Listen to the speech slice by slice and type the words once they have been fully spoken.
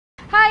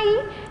Hi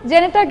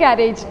Janata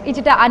garage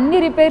ఇచ్చట అన్ని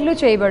రిపేర్లు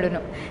చేయబడును.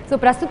 సో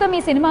ప్రస్తుతం ఈ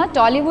సినిమా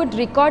టాలీవుడ్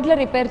రికార్డుల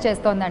రిపేర్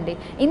చేస్తోందండి.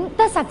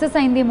 ఇంత సక్సెస్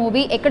అయింది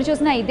మూవీ, ఎక్కడ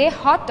చూసినా ఇదే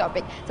హాట్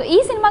టాపిక్. సో ఈ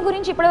సినిమా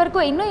గురించి ఇప్పటివరకు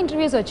ఎన్నో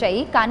ఇంటర్వ్యూస్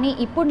వచ్చాయి, కానీ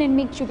ఇప్పుడు నేను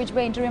మీకు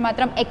చూపించబోయే ఇంటర్వ్యూ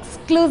మాత్రం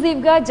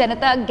ఎక్స్క్లూజివ్గా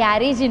జనతా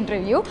గ్యారేజ్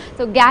ఇంటర్వ్యూ.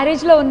 సో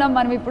గ్యారేజ్లో ఉన్నాం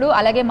మనం ఇప్పుడు.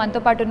 అలాగే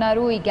మనతో పాటు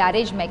ఉన్నారు ఈ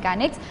గ్యారేజ్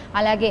మెకానిక్స్,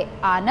 అలాగే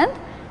ఆనంద్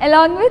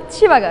అలాంగ్ విత్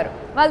శివ గారు.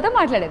 వాళ్ళతో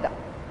మాట్లాడేద్దాం.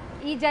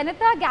 ఈ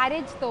జనతా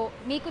గ్యారేజ్తో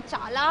మీకు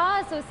చాలా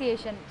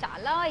అసోసియేషన్,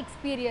 చాలా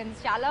ఎక్స్పీరియన్స్,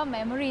 చాలా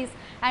మెమరీస్,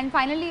 అండ్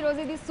ఫైనల్లీ ఈరోజు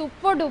ఇది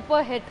super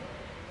duper hit.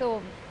 So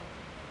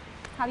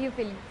how you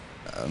feeling?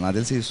 నాకు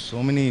తెలిసి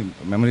so many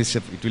memories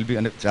it will be,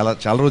 అంటే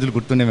చాలా రోజులు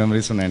గుర్తుండే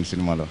మెమరీస్ ఉన్నాయండి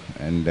సినిమాలో.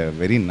 And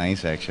very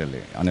nice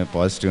actually on a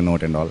positive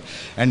note and all.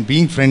 And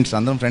being friends,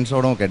 అందరం ఫ్రెండ్స్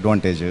అవడం ఒక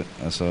advantage.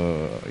 So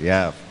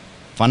yeah,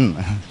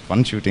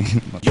 fun shooting.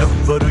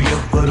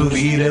 ఎవ్వరు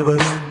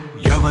వీరెవరు,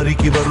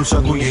 ఎవరికి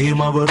వరుసకు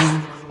ఏమవరు,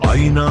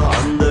 అయినా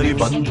అందరి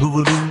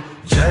బంధువులు,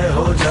 జయ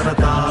హో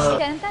జనతా.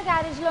 జనతా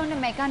గ్యారేజ్లో ఉన్న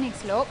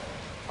మెకానిక్స్లో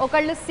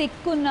ఒకళ్ళు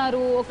సిక్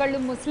ఉన్నారు, ఒకళ్ళు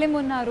ముస్లిం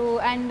ఉన్నారు,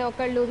 అండ్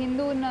ఒకళ్ళు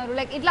హిందూ ఉన్నారు.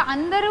 లైక్ ఇట్లా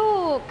అందరూ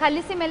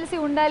కలిసి మెలిసి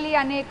ఉండాలి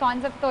అనే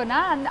కాన్సెప్ట్తోనా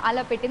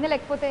అలా పెట్టింది,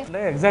 లేకపోతే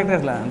అంటే ఎగ్జాక్ట్గా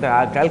అట్లా అంటే ఆ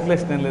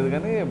క్యాల్కులేషన్ ఏం లేదు,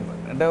 కానీ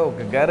అంటే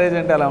ఒక గ్యారేజ్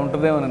అంటే అలా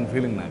ఉంటుందేమో అని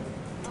ఫీలింగ్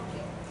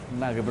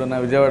నాకు ఇప్పుడు నా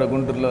విజయవాడ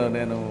గుంటూరులో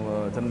నేను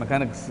చిన్న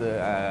మెకానిక్స్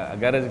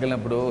గ్యారేజ్కి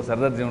వెళ్ళినప్పుడు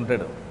సర్దార్జీ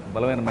ఉంటాడు,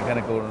 బలమైన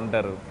మెకానిక్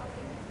ఉంటారు,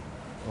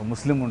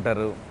 ముస్లిం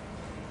ఉంటారు,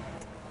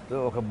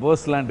 ఒక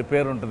బోస్ లాంటి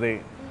పేరు ఉంటుంది.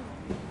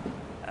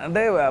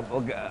 అంటే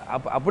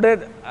అప్పుడే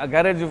ఆ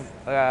గ్యారేజ్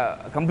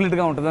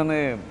కంప్లీట్గా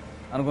ఉంటుందని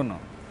అనుకున్నాం.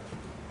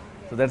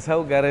 So that's how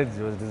garage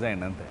was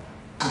design. అంతే.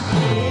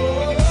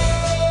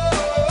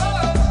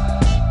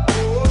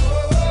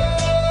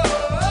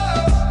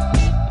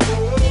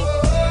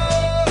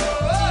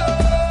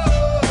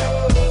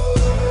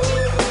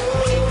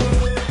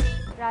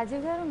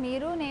 రాజీవ్ గారు,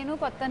 మీరు నేను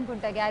కొత్త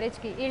అనుకుంటా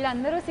గ్యారేజ్కి.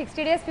 వీళ్ళందరూ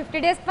 60 days 50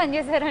 days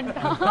పనిచేశారంట.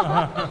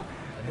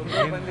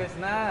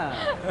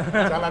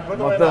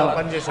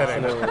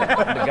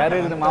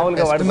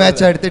 మామూలుగా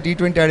మ్యాచ్ ఆడితే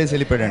T20 ఆడేసి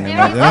వెళ్ళిపోయాడండి.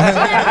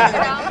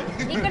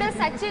 ఇక్కడ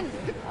సచిన్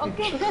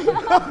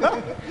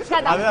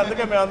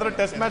అందుకే మేము అందరూ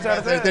టెస్ట్ మ్యాచ్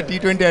ఆడితే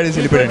T20 ఆడేసి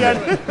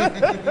వెళ్ళిపోయాడు.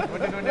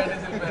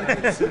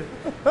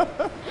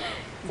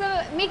 సో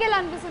మీకు ఎలా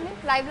అనిపిస్తుంది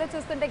లైవ్ లో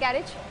చూస్తుంటే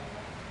గ్యారేజ్?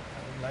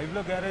 లైవ్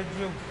లో గ్యారేజ్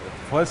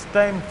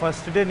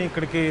ఫస్ట్ డే నేను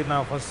ఇక్కడికి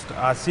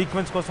ఆ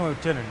సీక్వెన్స్ కోసం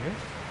వచ్చానండి.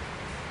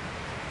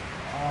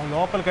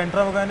 లోపలికి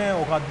ఎంటర్ అవ్వగానే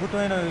ఒక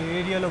అద్భుతమైన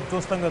ఏరియాలో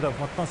చూస్తాం కదా,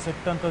 మొత్తం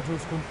సెట్ అంతా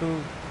చూసుకుంటూ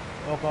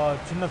ఒక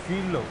చిన్న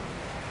ఫీల్డ్లో.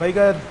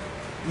 పైగా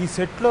ఈ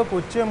సెట్లోకి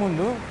వచ్చే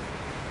ముందు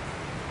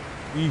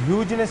ఈ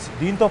హ్యూజ్నెస్,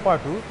 దీంతో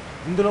పాటు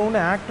ఇందులో ఉన్న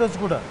యాక్టర్స్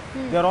కూడా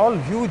దే ఆర్ ఆల్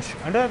హ్యూజ్.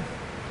 అంటే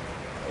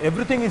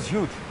ఎవ్రీథింగ్ ఈజ్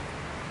హ్యూజ్.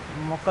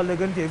 మొక్కల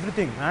దగ్గర నుంచి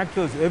ఎవ్రీథింగ్,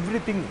 యాక్టర్స్,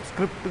 ఎవ్రీథింగ్,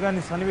 స్క్రిప్ట్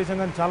కానీ సన్నివేశం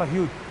కానీ చాలా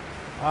హ్యూజ్.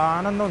 ఆ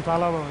ఆనందం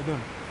చాలా ఇది.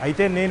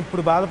 అయితే నేను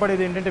ఇప్పుడు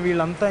బాధపడేది ఏంటంటే,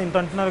 వీళ్ళంతా ఇంత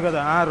అంటున్నారు కదా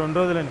 2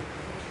 రోజులని,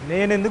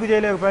 నేను ఎందుకు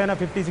చేయలేకపోయినా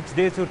 56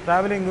 days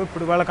ట్రావెలింగ్.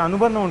 ఇప్పుడు వాళ్ళకి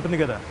అనుబంధం ఉంటుంది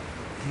కదా,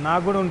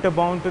 నాకు కూడా ఉంటే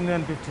బాగుంటుంది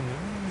అనిపించింది.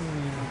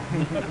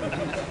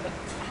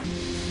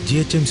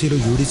 జిహెచ్ఎంసీలో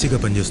యూడీసీగా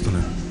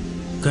పనిచేస్తున్నాను,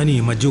 కానీ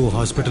ఈ మధ్య ఓ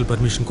హాస్పిటల్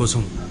పర్మిషన్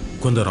కోసం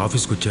కొందరు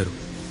ఆఫీస్కి వచ్చారు.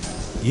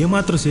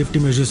 ఏమాత్రం సేఫ్టీ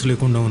మెజర్స్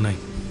లేకుండా ఉన్నాయి.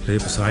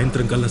 రేపు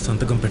సాయంత్రం కల్లా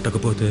సంతకం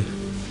పెట్టకపోతే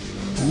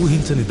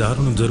ఊహించని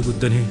దారుణం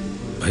జరుగుద్దని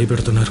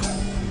భయపెడుతున్నారు.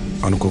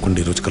 అనుకోకుండా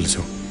ఈరోజు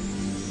కలిసాం.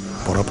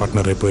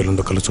 పొరపాటున రేపు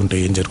ఎల్లుండో కలుసుంటే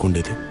ఏం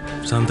జరుగుండేది?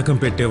 సంతకం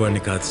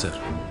పెట్టేవాడిని కాదు సార్.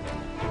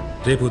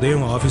 రేపు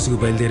ఉదయం ఆఫీసుకు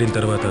బయలుదేరిన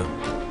తర్వాత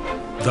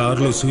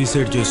దారిలో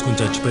సూసైడ్ చేసుకుని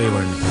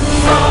చచ్చిపోయేవాడిని.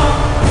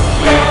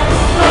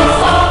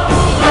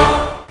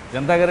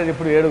 జనతా గ్యారేజ్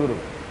ఇప్పుడు 7.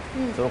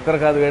 సో ఒక్కరు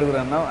కాదు 7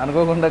 అన్నాం,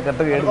 అనుకోకుండా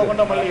కరెక్ట్గా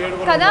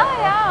 7 కదా.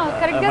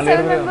 కరెక్ట్గా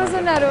 7 members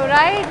ఉన్నారు.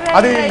 రైట్.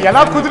 అది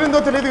ఎలా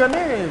కుదిరిందో తెలియదు,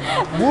 కానీ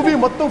మూవీ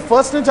మొత్తం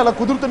ఫస్ట్ నుంచి అలా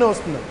కుదురుతూనే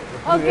వస్తుంది.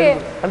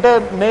 అంటే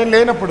నేను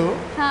లేనప్పుడు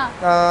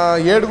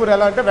 7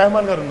 ఎలా అంటే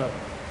రెహమాన్ గారు ఉన్నారు.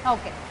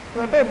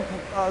 అంటే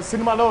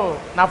సినిమాలో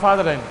నా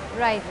ఫాదర్ ఆయన.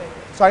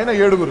 సో ఆయన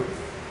 7.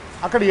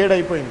 అక్కడ 7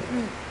 అయిపోయింది.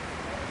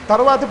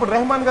 తర్వాత ఇప్పుడు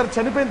రెహమాన్ గారు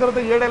చనిపోయిన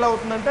తర్వాత 7 ఎలా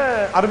అవుతుందంటే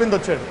అరవింద్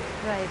వచ్చాడు.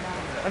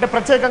 అంటే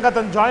ప్రత్యేకంగా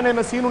అతను జాయిన్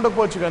అయిన సీన్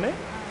ఉండకపోవచ్చు, కానీ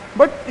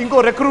బట్ ఇంకో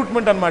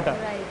రిక్రూట్మెంట్ అనమాట.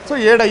 సో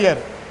 7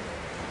 అయ్యారు.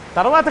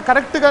 తర్వాత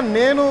కరెక్ట్గా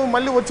నేను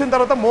మళ్ళీ వచ్చిన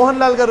తర్వాత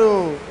మోహన్ లాల్ గారు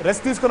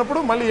రెస్ట్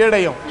తీసుకున్నప్పుడు మళ్ళీ 7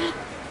 అయ్యాం.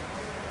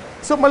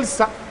 సో మళ్ళీ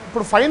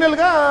ఇప్పుడు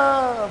ఫైనల్గా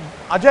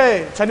అజయ్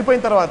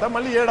చనిపోయిన తర్వాత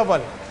మళ్ళీ 7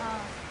 అవ్వాలి.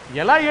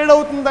 ఎలా 7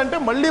 అవుతుందంటే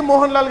మళ్ళీ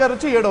మోహన్ లాల్ గారు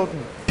వచ్చి 7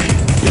 అవుతుంది.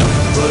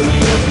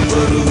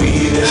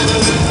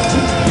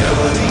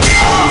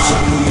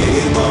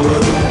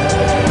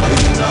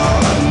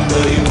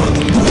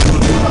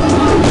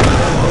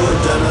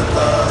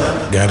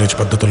 గ్యారేజ్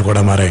పద్ధతులు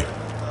కూడా మారాయి.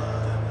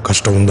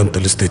 కష్టం ఉందని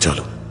తెలిస్తే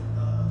చాలు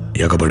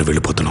ఎగబడి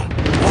వెళ్ళిపోతున్నాం.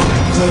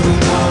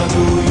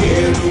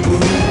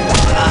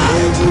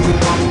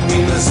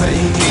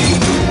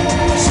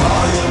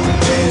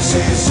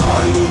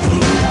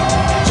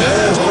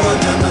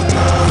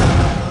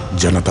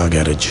 జనతా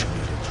గ్యారేజ్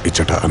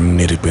ఇచ్చట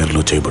అన్ని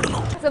రిపేర్లు చేయబడును.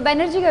 సో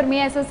బెనర్జీ గారు, మీ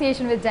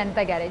అసోసియేషన్ విత్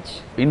జనతా గ్యారేజ్?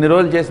 ఇన్ని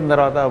రోజులు చేసిన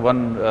తర్వాత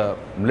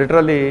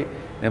లిటరల్లీ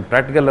నేను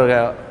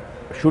ప్రాక్టికల్గా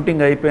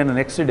షూటింగ్ అయిపోయిన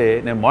నెక్స్ట్ డే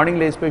నేను మార్నింగ్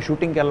లేచిపోయి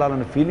షూటింగ్కి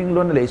వెళ్ళాలనే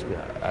ఫీలింగ్లోనే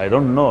లేచిపోయా. I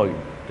don't know,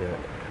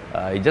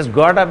 I just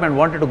got up and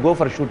wanted to go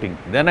for shooting.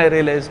 Then I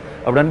realise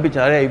అప్పుడు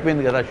అనిపించింది అదే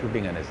అయిపోయింది కదా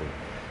షూటింగ్ అనేసి.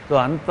 సో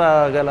అంత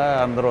గల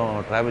అందరం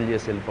ట్రావెల్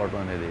చేసి వెళ్ళిపోవడం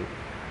అనేది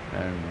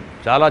అండ్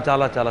చాలా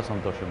చాలా చాలా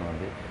సంతోషంగా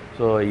ఉంది.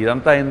 సో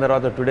ఇదంతా అయిన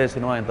తర్వాత టుడే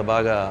సినిమా ఇంత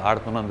బాగా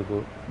ఆడుతున్నందుకు,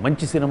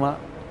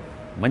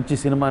 మంచి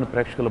సినిమాని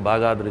ప్రేక్షకులు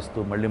బాగా ఆదరిస్తూ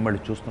మళ్ళీ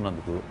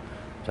చూస్తున్నందుకు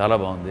చాలా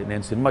బాగుంది.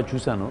 నేను సినిమా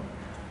చూశాను,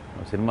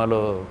 సినిమాలో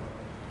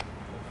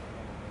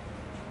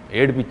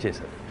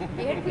ఏడిపించేశారు.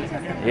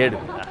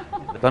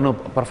 తను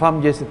పర్ఫామ్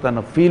చేసి తన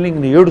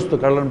ఫీలింగ్ని ఏడుస్తూ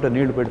కళ్ళంటే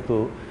నీళ్లు పెడుతూ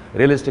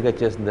రియలిస్టిక్గా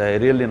చేసింది.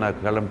 రియల్లీ నాకు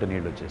కళ్ళంటే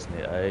నీళ్ళు వచ్చేసింది.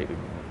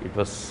 It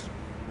was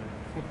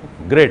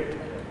great.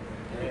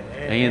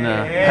 అయిన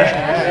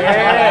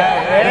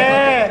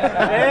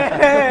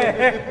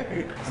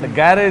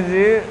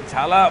గ్యారేజీ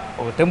చాలా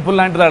ఒక టెంపుల్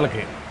లాంటిది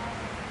వాళ్ళకి.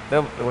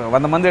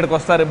 100 మంది ఇక్కడికి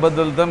వస్తారు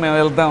ఇబ్బందులతో, మేము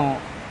వెళ్తాము.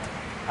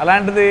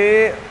 అలాంటిది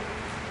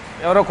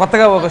ఎవరో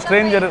కొత్తగా ఒక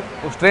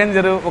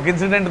స్ట్రేంజర్ ఒక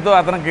ఇన్సిడెంట్తో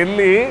అతనికి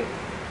వెళ్ళి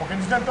ఒక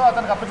ఇన్సిడెంట్తో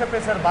అతనికి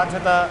అప్పచెప్పేశారు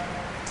బాధ్యత.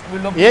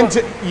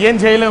 ఏం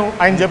చేయలేము,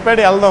 ఆయన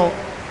చెప్పాడు వెళ్దాం.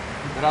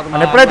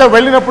 ఎప్పుడైతే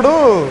వెళ్ళినప్పుడు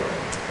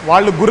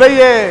వాళ్ళు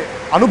గురయ్యే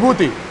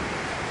అనుభూతి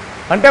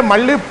అంటే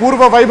మళ్ళీ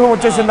పూర్వ వైభవం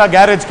వచ్చేసింది ఆ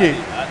గ్యారేజ్కి.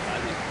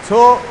 సో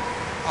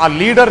ఆ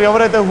లీడర్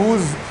ఎవరైతే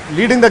whose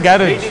leading the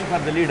garage,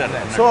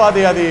 so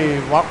అది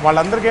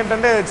వాళ్ళందరికీ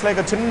ఏంటంటే ఇట్స్ లైక్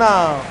చిన్న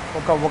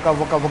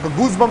ఒక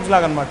గూస్ బంప్స్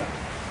లాగా అనమాట.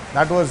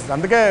 దట్ వాజ్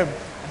అందుకే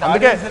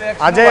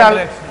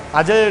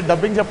అజయ్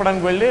డబ్బింగ్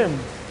చెప్పడానికి వెళ్ళి,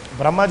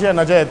 Brahmaji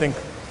and Ajay I think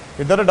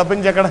ఇద్దరు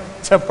డబ్బింగ్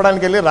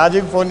చెప్పడానికి వెళ్ళి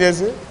రాజీకి ఫోన్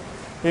చేసి,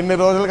 ఇన్ని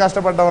రోజులు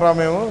కష్టపడ్డాం రా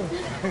మేము,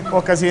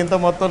 ఒక సీన్తో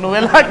మొత్తం నువ్వు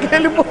ఎలా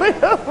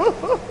వెళ్ళిపోయావు.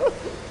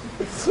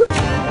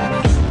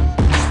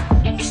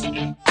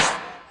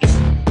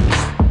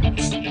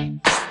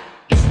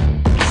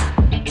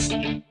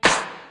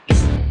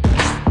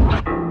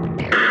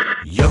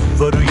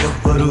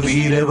 ఎవ్వరు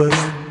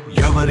వీరెవరు,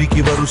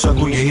 ఎవరికి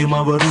వరుసకు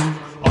ఏమవరు,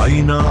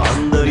 అయినా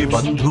అందరి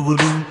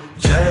బంధువులు.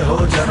 జయ హో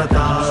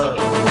జనతా.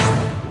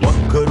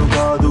 ఒక్కరు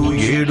కాదు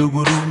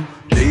 7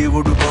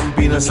 దేవుడు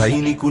పంపిన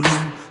సైనికులు,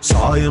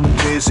 సాయం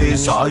చేసే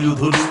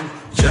సాయుధులు.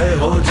 జయ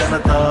హో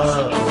జనతా.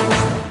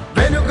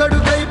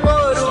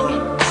 వెనుకడుకైపోరు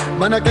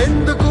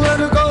మనకెందుకు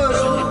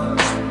అనుకోరు,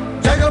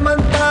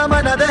 జగమంతా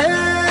మనదే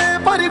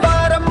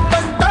పరివారం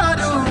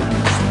అంటారు.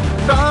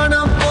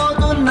 ప్రాణం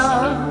పోతున్నా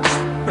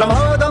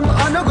ప్రమాదం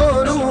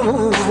అనుకోరు,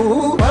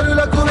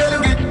 పరులకు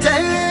వెలుగిచ్చే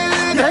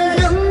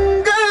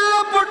ధైర్యంగా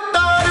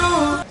పుట్టారు.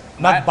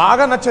 నాకు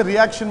బాగా నచ్చే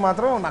రియాక్షన్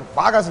మాత్రం నాకు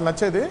బాగా అసలు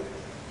నచ్చేది,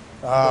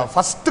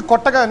 ఫస్ట్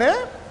కొట్టగానే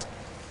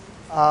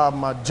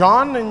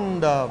జాన్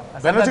అండ్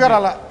బెనర్జీ గారు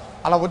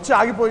అలా వచ్చి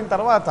ఆగిపోయిన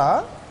తర్వాత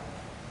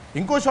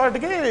ఇంకో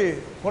షాట్కి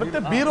కొడితే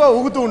బీరువా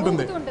ఊగుతూ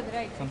ఉంటుంది.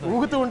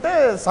 ఊగుతూ ఉంటే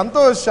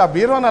సంతోష్ ఆ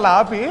బీరువాని అలా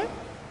ఆపి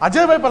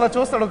అజయ్ వైపు అలా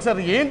చూస్తాడు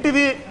ఒకసారి,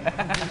 ఏంటిది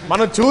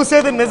మనం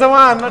చూసేది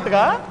నిజమా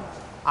అన్నట్టుగా.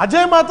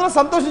 అజయ్ మాత్రం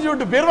సంతోషించి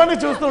ఉంటూ బీరువాని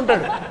చూస్తూ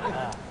ఉంటాడు.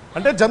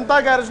 అంటే జనతా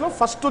గ్యారేజ్లో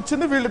ఫస్ట్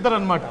వచ్చింది వీళ్ళిద్దరు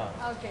అనమాట.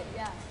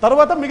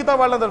 తర్వాత మిగతా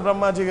వాళ్ళందరూ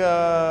బ్రహ్మాజీగా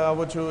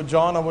అవ్వచ్చు,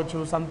 జాన్ అవ్వచ్చు,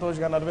 సంతోష్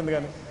కానీ, అరవింద్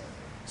కానీ.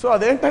 సో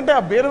అదేంటంటే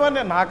ఆ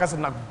బీరువాని నాకు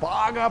అసలు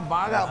బాగా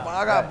బాగా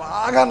బాగా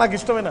బాగా నాకు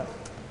ఇష్టమైన.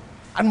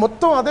 అండ్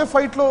మొత్తం అదే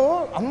ఫైట్లో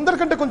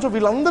అందరికంటే కొంచెం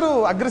వీళ్ళందరూ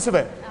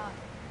అగ్రెసివే,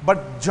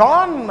 బట్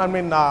జాన్ ఐ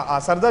మీన్ ఆ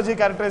సర్దార్జీ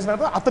క్యారెక్టర్ వేసిన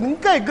అతను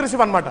ఇంకా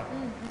అగ్రెసివ్ అనమాట.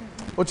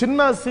 ఓ చిన్న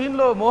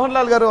సీన్లో మోహన్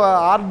లాల్ గారు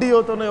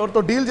ఆర్డీఓతో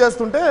ఎవరితో డీల్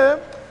చేస్తుంటే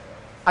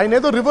ఆయన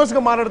ఏదో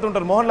రివర్స్గా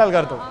మాట్లాడుతుంటారు మోహన్ లాల్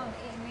గారితో.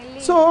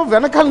 సో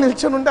వెనకాల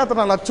నిల్చొని ఉంటే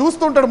అతను అలా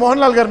చూస్తుంటాడు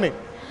మోహన్ లాల్ గారిని,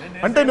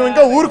 అంటే నువ్వు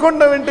ఇంకా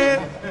ఊరుకుంటావేంటి,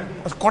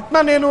 కొట్టినా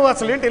నేను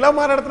అసలు ఏంటి ఇలా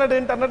మాట్లాడుతున్నాడు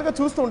ఏంటి అన్నట్టుగా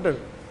చూస్తూ ఉంటాడు.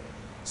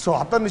 సో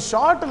అతని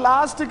షాట్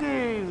లాస్ట్కి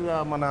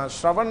మన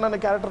శ్రవణ్ అనే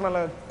క్యారెక్టర్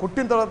అలా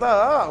కొట్టిన తర్వాత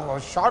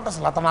షాట్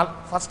అసలు అతను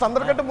ఫస్ట్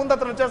అందరికంటే ముందు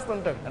అతను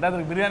వచ్చేస్తుంటాడు, అంటే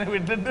అతను బిర్యానీ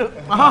పెట్టినట్టు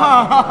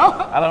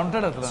అలా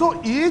ఉంటాడు అసలు. So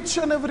each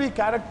and every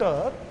character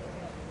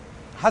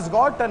has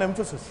got an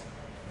emphasis.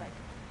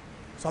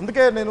 So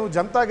అందుకే నేను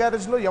జనతా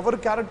గ్యారేజ్లో ఎవరి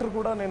క్యారెక్టర్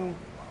కూడా నేను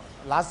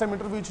లాస్ట్ టైం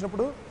ఇంటర్వ్యూ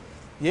ఇచ్చినప్పుడు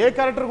ఏ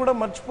క్యారెక్టర్ కూడా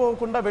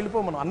మర్చిపోకుండా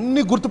వెళ్ళిపోమను,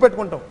 అన్ని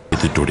గుర్తుపెట్టుకుంటాం.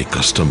 ఎదుటి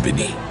కష్టం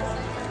విని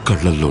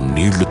కళ్ళల్లో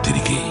నీళ్లు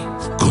తిరిగి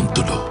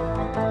గొంతులో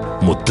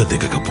ముద్ద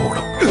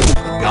దిగకపోవడం.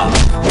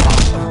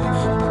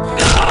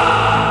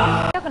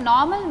 ఒక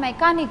నార్మల్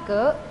మెకానిక్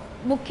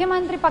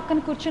ముఖ్యమంత్రి పక్కన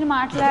కూర్చుని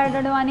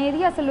మాట్లాడడం అనేది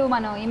అసలు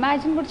మనం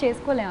ఇమాజిన్ కూడా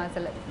చేసుకోలేము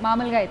అసలు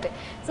మామూలుగా అయితే.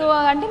 సో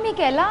అంటే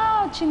మీకు ఎలా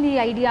వచ్చింది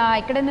ఐడియా,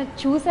 ఎక్కడైనా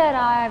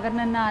చూసారా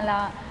ఎవరినన్నా అలా,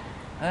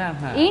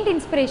 ఏంటి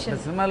ఇన్స్పిరేషన్?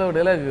 సినిమాలో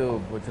డైలాగ్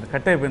వచ్చిన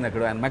కట్ అయిపోయింది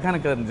అక్కడ. ఆయన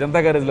మెకానిక్, జనతా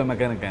గ్యారేజ్లో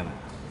మెకానిక్ ఆయన.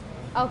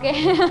 ఓకే.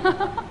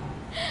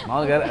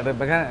 మామూలుగా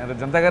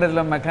జనతా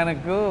గ్యారేజ్లో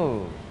మెకానిక్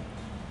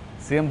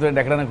సీఎంతో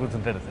ఎక్కడైనా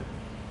కూర్చుంటాడు సార్,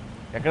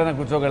 ఎక్కడైనా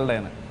కూర్చోగలడు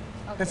ఆయన.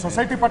 అంటే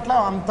సొసైటీ పట్ల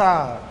అంత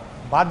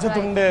బాధ్యత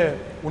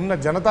ఉన్న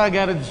జనతా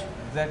గ్యారేజ్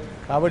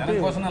కాబట్టి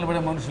జనం కోసం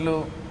నిలబడే మనుషులు,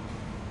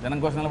 జనం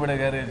కోసం నిలబడే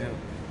గ్యారేజ్.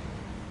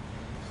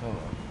 సో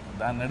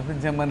దాన్ని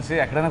నడిపించే మనిషి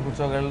ఎక్కడైనా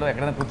కూర్చోగలడు,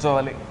 ఎక్కడైనా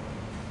కూర్చోవాలి.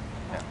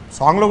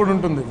 సాంగ్లో కూడా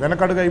ఉంటుంది,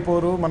 వెనకడుగు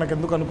అయిపోరు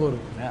మనకెందుకు అనుకోరు,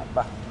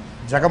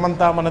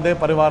 జగమంతా మనదే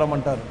పరివారం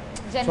అంటారు.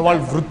 సో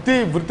వాళ్ళు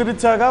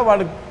వృత్తిరీత్యాగా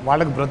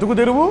వాళ్ళకి బ్రతుకు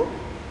తెరువు,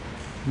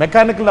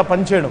 మెకానికల్లా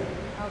పనిచేయడం,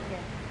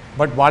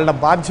 బట్ వాళ్ళ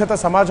బాధ్యత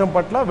సమాజం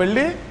పట్ల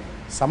వెళ్ళి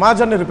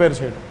సమాజాన్ని రిపేర్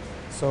చేయడం.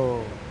 సో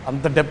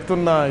అంత డెప్త్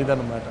ఉన్న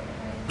ఇదన్నమాట.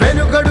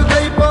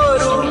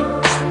 వెనుకడుకైపోరు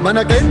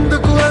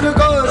మనకెందుకు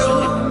అనుకోరు,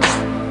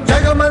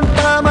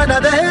 జగమంతా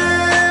మనదే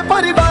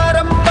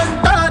పరివారం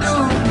అంటారు.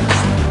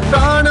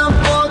 ప్రాణం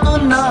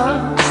పోతున్నా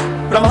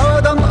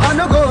ప్రమాదం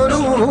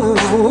అనుకోరు,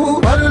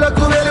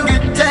 పరులకు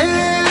వెలుగిచ్చే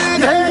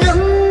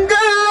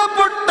ధైర్యంగా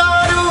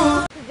పుట్టారు.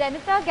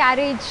 జనతా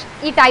గ్యారేజ్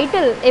ఈ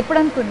టైటిల్ ఎప్పుడు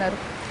అనుకున్నారు?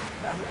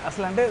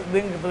 అసలు అంటే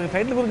దీనికి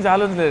టైటిల్ గురించి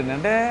ఆలోచించలేదు.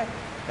 అంటే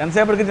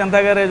ఎంతసేపటికి జనతా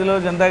గ్యారేజ్లో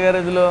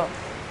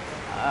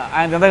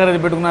ఆయన జనతా గ్యారేజ్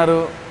పెట్టుకున్నారు,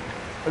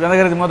 జనతా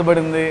గ్యారేజ్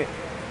మూతపడింది,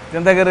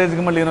 జనతా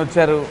గ్యారేజ్కి మళ్ళీ ఈయన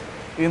వచ్చారు,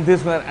 ఈయన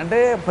తీసుకున్నారు. అంటే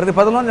ప్రతి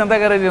పదంలో జనతా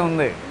గ్యారేజే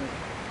ఉంది.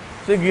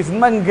 సో ఈ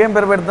సినిమాకి ఇంకేం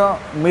పేరు పెడతాం,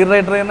 మీరు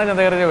రైటర్ అయినా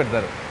జనతా గ్యారేజే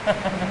పెడతారు.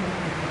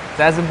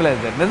 చాలా సింపుల్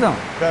అయితే నిజం.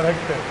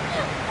 కరెక్ట్.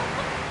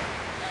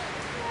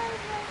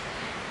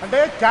 అంటే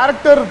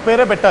క్యారెక్టర్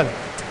పేరే పెట్టాలి.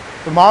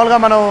 ఇప్పుడు మామూలుగా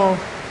మనం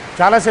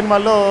చాలా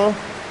సినిమాల్లో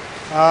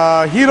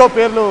హీరో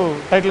పేర్లు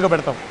టైటిల్గా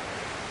పెడతాం.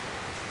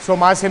 సో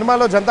మా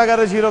సినిమాలో జనతా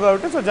గ్యారేజ్ హీరో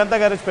కాబట్టి సో జనతా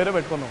గ్యారేజ్ పేరే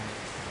పెట్టుకున్నాం.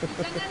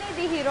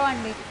 ఇది హీరో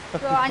అండి.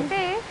 సో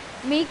అంటే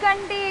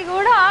మీకంటే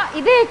కూడా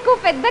ఇదే ఎక్కువ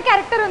పెద్ద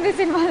క్యారెక్టర్ ఉంది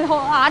సినిమాలో.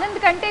 ఆనంద్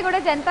కంటే కూడా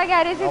Janata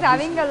garage is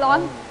having a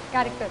long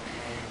character.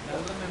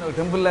 నేను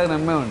టెంపుల్ లాగా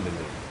నమ్మే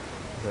ఉండేది.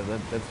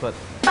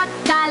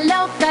 పక్కా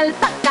లోకల్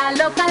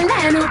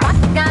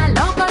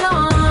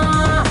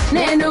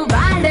నేను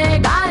వాడే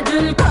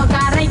గాజులు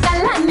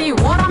కోకారైకల్లన్నీ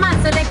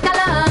ఊరమాస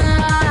లెక్కలో.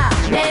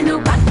 నేను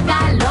పక్కా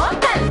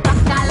లోకల్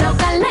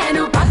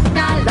నేను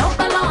పక్కా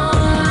లోకలో.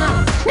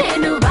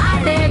 నేను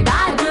వాడే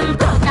గాజులు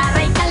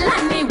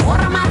కోకారైకల్లన్నీ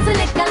ఊరమాస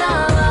లెక్కలో.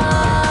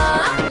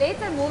 లేదు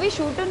సార్, మూవీ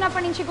షూట్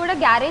ఉన్నప్పటి నుంచి కూడా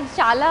గ్యారేజ్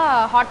చాలా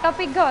హాట్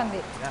టాపిక్గా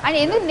ఉంది. అండ్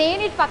ఎందుకు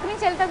నేను ఇటు పక్క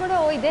నుంచి వెళ్తా కూడా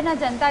ఇదే నా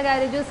జనతా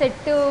గ్యారేజ్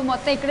సెట్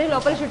మొత్తం ఇక్కడే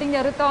లోపల షూటింగ్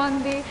జరుగుతూ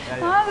ఉంది,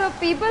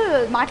 పీపుల్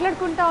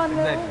మాట్లాడుకుంటా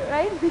ఉన్నారు,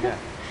 రైట్?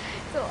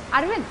 సో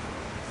అరవింద్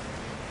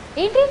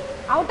ఏంటి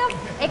అవుట్ ఆఫ్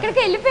ఎక్కడికి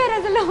వెళ్ళిపోయారు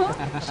అసలు?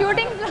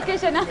 షూటింగ్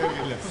లొకేషన్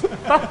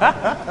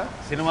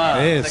సినిమా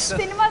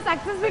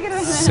సక్సెస్ దగ్గర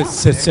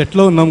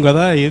సెట్లో ఉన్నాం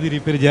కదా, ఏది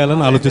రిపేర్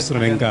చేయాలని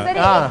ఆలోచిస్తున్నాను. ఇంకా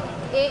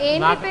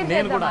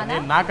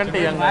నాకంటే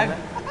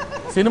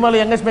సినిమాలో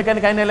యంగెస్ట్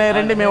మెకానిక్ ఆయన ఎలా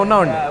రండి, మేము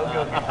ఉన్నామండి.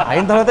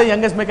 అయిన తర్వాత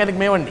యంగెస్ట్ మెకానిక్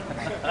మేమండి.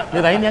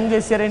 మీరు ఆయన యంగ్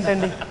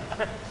చేశారేంటండి?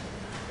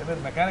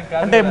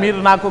 అంటే మీరు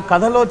నాకు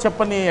కథలో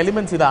చెప్పని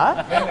ఎలిమెంట్స్ ఇదా?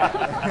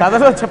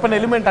 కథలో చెప్పని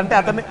ఎలిమెంట్ అంటే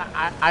అతన్ని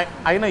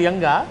ఆయన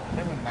యంగా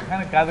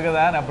కాదు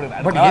కదా అని అప్పుడు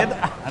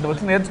అంటే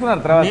వచ్చి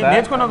నేర్చుకున్నారు, తర్వాత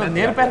నేర్చుకున్నాం,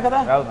 నేర్పారు కదా.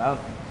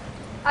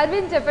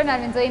 అరవింద్ చెప్పండి.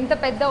 అరవింద్, సో ఇంత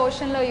పెద్ద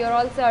ఓషన్లో యూర్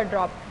ఆల్సో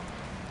డ్రాప్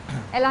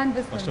ఎలా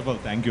అనిపిస్తుంది? First of all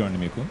thank you అండి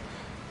మీకు.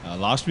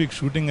 లాస్ట్ వీక్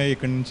షూటింగ్ అయ్యి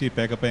ఇక్కడి నుంచి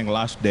ప్యాకప్ అయ్యి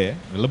లాస్ట్ డే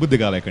వెళ్ళబుద్ధి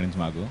కాలే ఇక్కడి నుంచి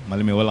మాకు.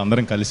 మళ్ళీ మీ వాళ్ళు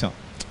అందరం కలిసాం.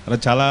 అలా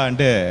చాలా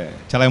అంటే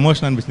చాలా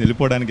ఎమోషన్ అనిపిస్తుంది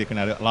వెళ్ళిపోవడానికి. ఇక్కడ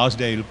లాస్ట్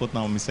డే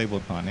వెళ్ళిపోతున్నాం, మిస్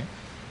అయిపోతున్నాం అని.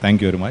 Thank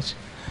you very much.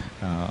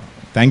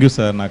 Thank you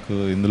sir నాకు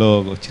ఇందులో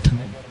వచ్చిన.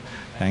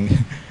 Thank you.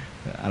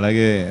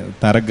 అలాగే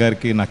తారక్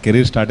గారికి నా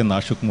కెరీర్ స్టార్ట్ అయింది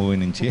ఆషుక్ మూవీ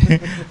నుంచి.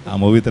 ఆ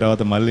మూవీ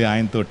తర్వాత మళ్ళీ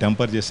ఆయనతో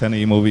టెంపర్ చేశాను,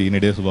 ఈ మూవీ ఇన్ని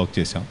డేస్ వర్క్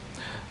చేశాం.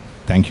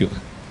 Thank you.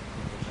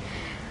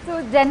 సో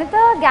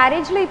జనతా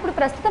గ్యారేజ్లో ఇప్పుడు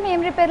ప్రస్తుతం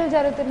ఏం రిపేర్లు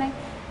జరుగుతున్నాయి?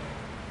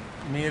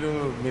 మీరు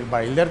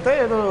బయలుదేరితే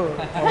ఏదో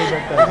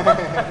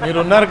మీరు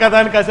ఉన్నారు కదా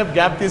అని కాసేపు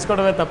గ్యాప్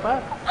తీసుకోవడమే తప్ప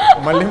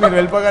మళ్ళీ మీరు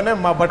వెళ్ళిపోగానే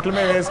మా బట్టల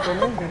మీద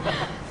వేసుకొని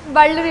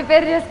బళ్ళు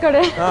రిపేర్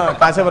చేసుకోవడం.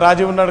 కాసేపు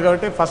రాజీవ్ ఉన్నాడు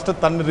కాబట్టి ఫస్ట్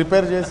తను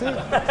రిపేర్ చేసి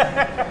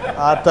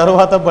ఆ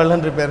తర్వాత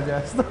బళ్ళని రిపేర్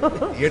చేస్తాం.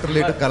 థియేటర్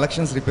లేట్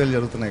కలెక్షన్స్ రిపేర్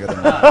జరుగుతున్నాయి కదా.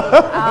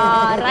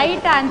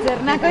 రైట్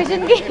ఆన్సర్ నా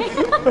క్వశ్చన్కి.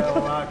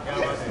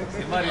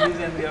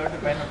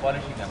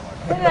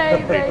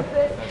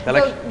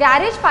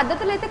 గ్యారేజ్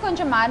పద్ధతులు అయితే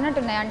కొంచెం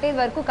మారినట్టున్నాయి. అంటే ఇది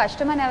వరకు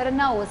కస్టమర్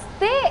ఎవరన్నా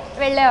వస్తే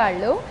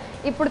వెళ్ళేవాళ్ళు,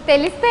 ఇప్పుడు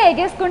తెలిస్తే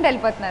ఎగేసుకుంటూ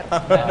వెళ్ళిపోతున్నారు.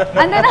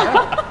 అంతేనా?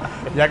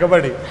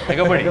 ఎగబడి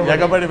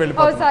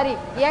వెళ్ళిపోతారు. సారీ,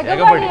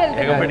 ఎగబడి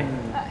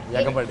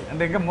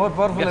అంటే ఇంకా మోర్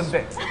పవర్ఫుల్.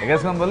 అంతే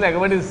ఎగేసుకున్న బదులు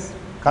ఎగబడి.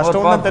 కష్టం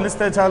ఉందని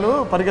తెలిస్తే చాలు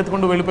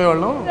పరిగెత్తుకుంటూ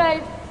వెళ్ళిపోయేవాళ్ళం.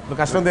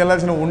 కష్టం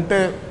తెలియాల్సిన ఉంటే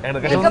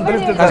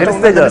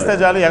తెలిస్తే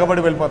చాలు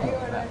ఎగబడి వెళ్ళిపోతాం.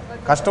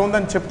 కష్టం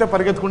ఉందని చెప్తే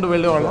పరిగెత్తుకుంటూ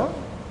వెళ్ళేవాళ్ళం,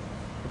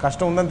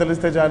 కష్టం ఉందని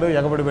తెలిస్తే చాలు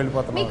ఎగబడి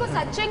వెళ్ళిపోతాం. మీకు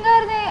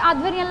సత్యంగారి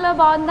ఆధ్వర్యంలో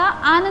బాగుందా,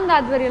 ఆనంద్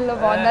ఆధ్వర్యంలో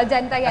బాగుందా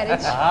జనతా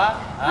గ్యారేజ్?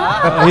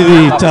 ఇది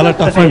చాలా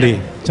టఫ్ అండి,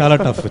 చాలా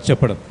టఫ్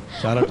చెప్పడం,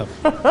 చాలా టఫ్.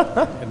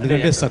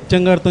 ఎందుకంటే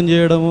సత్యంగారితో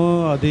చేయడము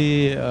అది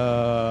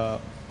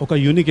ఒక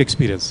యూనిక్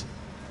ఎక్స్పీరియన్స్.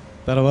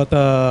 తర్వాత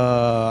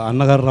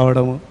అన్నగారు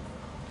రావడము.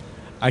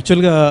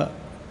 యాక్చువల్గా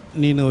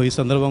నేను ఈ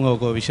సందర్భంగా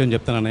ఒక విషయం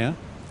చెప్తాను అన్నయ్య.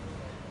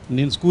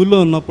 నేను స్కూల్లో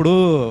ఉన్నప్పుడు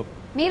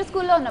మీరు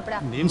స్కూల్లో ఉన్నప్పుడు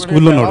నేను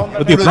స్కూల్లో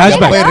ఉన్నాడు ఫ్లాష్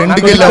బ్యాక్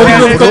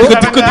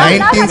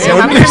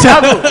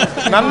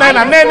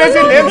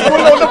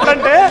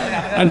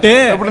అంటే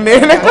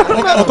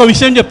ఒక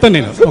విషయం చెప్తాను,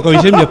 నేను ఒక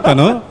విషయం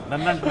చెప్తాను.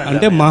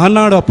 అంటే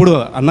మహానాడు అప్పుడు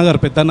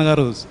అన్నగారు పెద్ద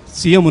అన్నగారు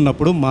సీఎం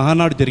ఉన్నప్పుడు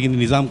మహానాడు జరిగింది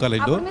నిజాం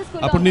కాలేజ్లో.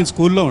 అప్పుడు నేను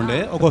స్కూల్లో ఉండే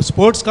ఒక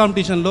స్పోర్ట్స్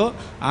కాంపిటీషన్లో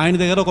ఆయన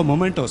దగ్గర ఒక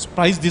మొమెంటో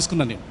ప్రైజ్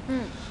తీసుకున్నాను. నేను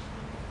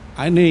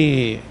ఆయన్ని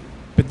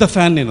పెద్ద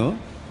ఫ్యాన్. నేను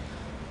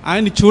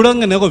ఆయన్ని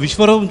చూడంగానే ఒక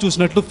విశ్వరూపం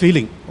చూసినట్లు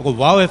ఫీలింగ్, ఒక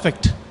వావ్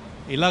ఎఫెక్ట్.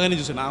 ఇలాగనే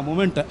చూసాను.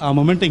 ఆ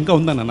మూమెంట్ ఇంకా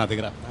ఉందన్న నా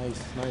దగ్గర.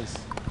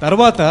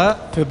 తర్వాత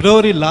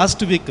ఫిబ్రవరి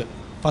లాస్ట్ వీక్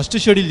ఫస్ట్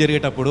షెడ్యూల్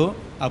జరిగేటప్పుడు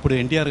అప్పుడు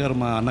ఎన్టీఆర్ గారు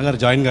మా అన్నగారు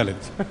జాయిన్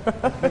కాలేదు.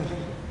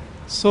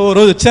 సో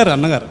రోజు వచ్చారు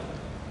అన్నగారు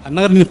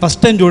నేను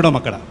ఫస్ట్ టైం చూడడం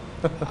అక్కడ.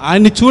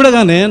 ఆయన్ని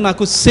చూడగానే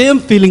నాకు సేమ్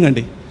ఫీలింగ్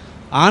అండి,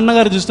 ఆ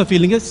అన్నగారు చూసిన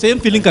ఫీలింగే సేమ్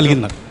ఫీలింగ్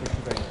కలిగింది నాకు.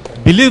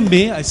 Believe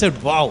me, I said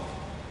wow,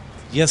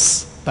 yes,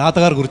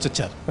 తాతగారు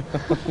గుర్తొచ్చారు.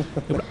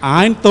 ఇప్పుడు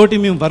ఆయనతోటి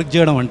మేము వర్క్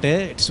చేయడం అంటే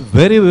it's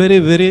very very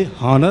very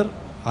honour,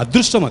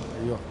 అదృష్టం అది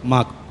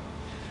మాకు.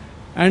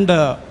 అండ్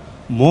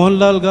మోహన్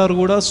లాల్ గారు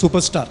కూడా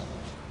సూపర్ స్టార్,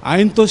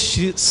 ఆయనతో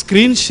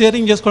స్క్రీన్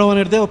షేరింగ్ చేసుకోవడం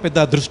అనేది ఒక పెద్ద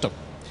అదృష్టం.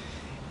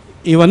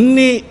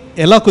 ఇవన్నీ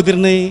ఎలా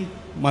కుదిరినాయి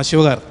మా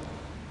శివగారు.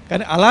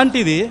 కానీ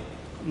అలాంటిది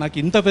నాకు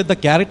ఇంత పెద్ద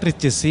క్యారెక్టర్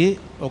ఇచ్చేసి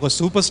ఒక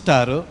సూపర్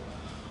స్టారు,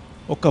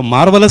 ఒక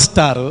మార్వలస్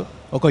స్టారు,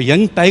 ఒక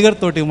యంగ్ టైగర్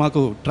తోటి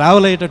మాకు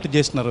ట్రావెల్ అయ్యేటట్టు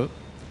చేసినారు.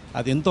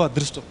 అది ఎంతో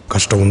అదృష్టం.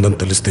 కష్టం ఉందని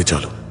తెలిస్తే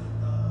చాలు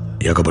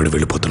ఎగబడి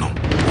వెళ్ళిపోతున్నాం.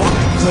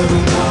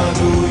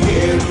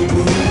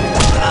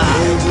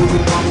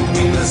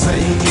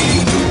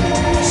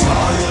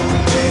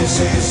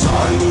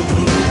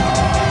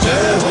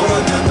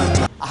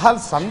 అసలు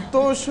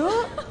సంతోష్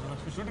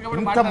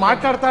ఇంత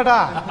మాట్లాడతాడా?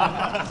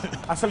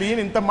 అసలు ఈయన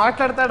ఇంత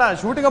మాట్లాడతాడా?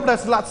 షూటింగ్ అప్పుడు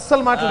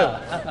అస్సలు మాట్లాడలేదు.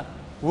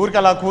 ఊరికి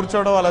అలా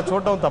కూర్చోవడం, అలా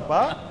చూడడం తప్ప.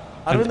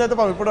 అరవింద్ అయితే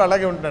ఇప్పుడు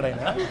అలాగే ఉంటున్నాడు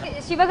ఆయన.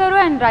 శివ గారు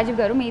అండ్ రాజీవ్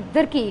గారు, మీ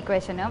ఇద్దరికి ఈ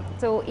క్వశ్చన్.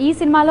 సో ఈ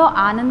సినిమాలో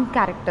ఆనంద్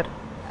క్యారెక్టర్,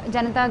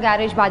 జనతా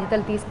గ్యారేజ్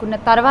బాధ్యతలు తీసుకున్న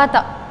తర్వాత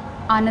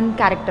ఆనంద్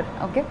క్యారెక్టర్,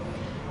 ఓకే,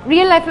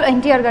 రియల్ లైఫ్లో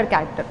ఎన్టీఆర్ గారి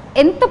క్యారెక్టర్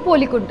ఎంత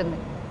పోలిక ఉంటుంది?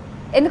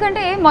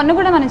 ఎందుకంటే మొన్న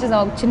కూడా మనం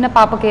చూసాం, చిన్న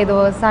పాపకి ఏదో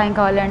సాయం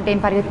కావాలంటే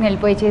పరిగెత్తుని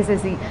వెళ్ళిపోయి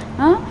చేసేసి.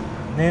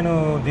 నేను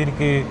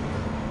దీనికి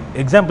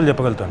ఎగ్జాంపుల్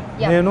చెప్పగలుగుతాను.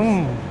 నేను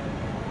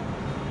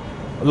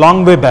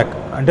లాంగ్ వే బ్యాక్,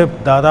 అంటే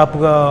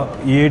దాదాపుగా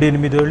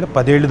 7-8 ఏళ్ళు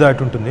 10 ఏళ్ళు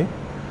దాటి ఉంటుంది.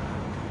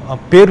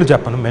 పేర్లు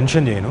చెప్పను,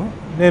 మెన్షన్ చేయను.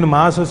 నేను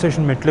మా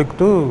అసోసియేషన్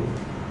మెట్లెక్కుతూ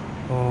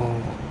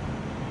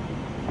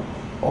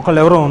ఒకళ్ళు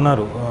ఎవరో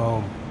ఉన్నారు,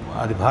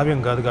 అది భావ్యం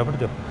కాదు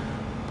కాబట్టి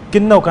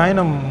కింద ఒక ఆయన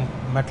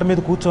మెట్ల మీద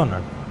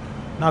కూర్చోన్నాడు.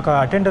 నాకు ఆ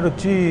అటెండర్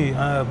వచ్చి,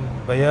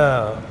 భయ్యా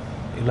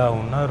ఇలా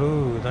ఉన్నారు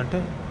ఇదంటే,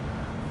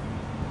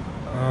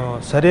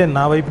 సరే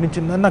నా వైపు నుంచి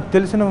నాకు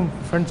తెలిసిన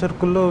ఫ్రెండ్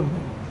సర్కిల్లో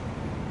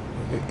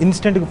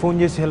ఇన్స్టెంట్గా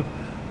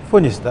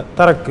ఫోన్ చేస్తా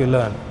తరక్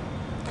ఇలా అని.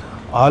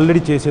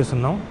 ఆల్రెడీ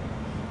చేసేస్తున్నాం,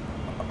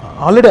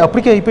 ఆల్రెడీ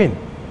అప్పటికే అయిపోయింది.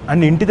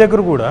 అండ్ ఇంటి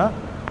దగ్గర కూడా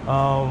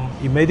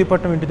ఈ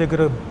మెహదీపట్నం ఇంటి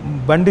దగ్గర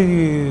బండి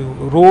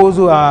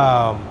రోజు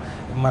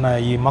మన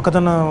ఈ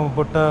మొక్కజొన్న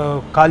బుట్ట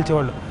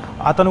కాల్చేవాళ్ళు,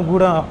 అతను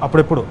కూడా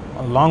అప్పుడెప్పుడు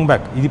లాంగ్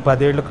బ్యాక్, ఇది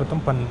 10 ఏళ్ల క్రితం,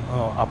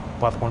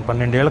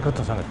 11-12 ఏళ్ల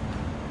క్రితం సంగతి.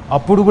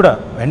 అప్పుడు కూడా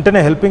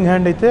వెంటనే హెల్పింగ్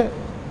హ్యాండ్ అయితే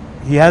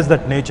he has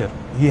that nature,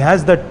 he has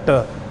that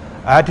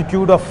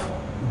attitude of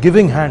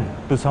giving hand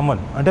to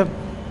someone. అంటే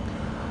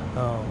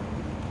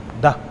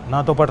దా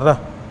నాతో పాటు రా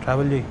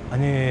ట్రావెల్ చేయి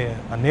అనే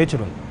ఆ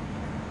నేచర్ ఉంది.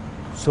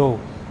 సో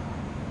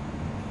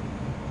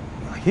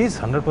హీస్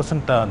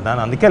 100%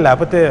 దాని, అందుకే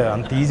లేకపోతే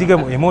అంత ఈజీగా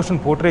ఎమోషన్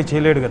పోర్ట్రే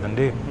చేయలేడు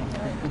కదండి.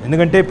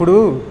 ఎందుకంటే ఇప్పుడు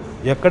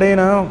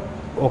ఎక్కడైనా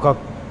ఒక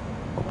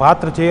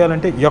పాత్ర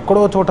చేయాలంటే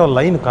ఎక్కడో చోట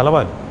లైన్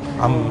కలవాలి.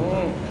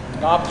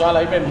 చాలా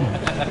అయిపోయింది.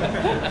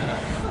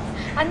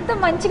 అంత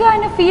మంచిగా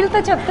ఆయన ఫీల్తో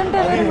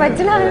చెప్తుంటారు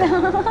మధ్యలో.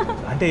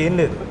 అంటే ఏం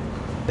లేదు,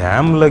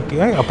 డ్యామ్లకి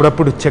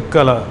అప్పుడప్పుడు చెక్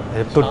అలా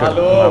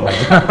చెప్తుంటాడు.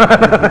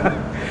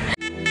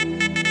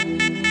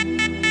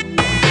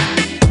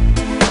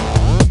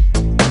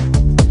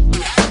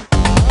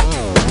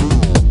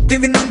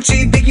 దివి నుంచి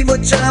దిగి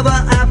వచ్చావా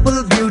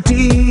యాపిల్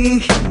బ్యూటీ,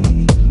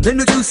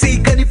 నిన్ను చూసి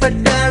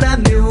కనిపడ్డాడా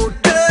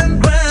న్యూటన్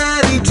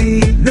గ్రావిటీ.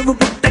 నువ్వు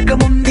పుట్టక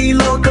ముందు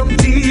లోకం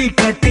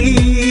చీకటి,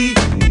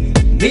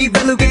 నీ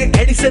వెలుగే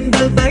ఎడిసన్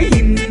బల్బ్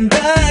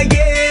అయిందా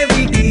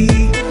ఏమిటి?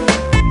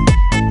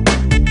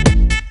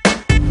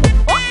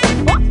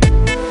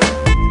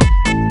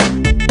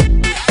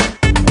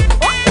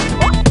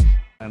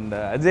 అండ్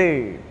అజయ్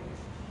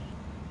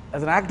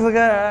యాజ్ అన్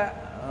యాక్టర్గా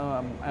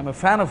I'm a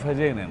fan of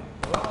Ajay. నేను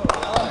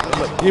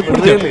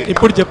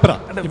ఇప్పుడు చెప్పరా,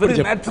 అంటే వెరీ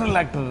న్యాచురల్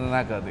యాక్టర్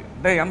నాకు. అది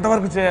అంటే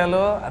ఎంతవరకు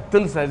చేయాలో అది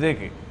తెలుసు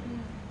అజయ్కి.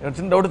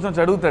 చిన్న డౌట్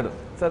వచ్చి అడుగుతాడు,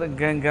 సార్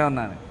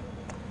ఇంకేమన్నా అని.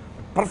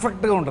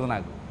 పర్ఫెక్ట్గా ఉంటుంది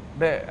నాకు.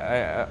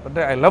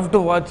 అంటే I love to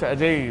watch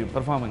Ajay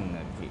performing.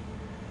 Actually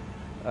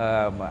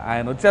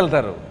ఆయన వచ్చి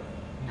వెళ్తారు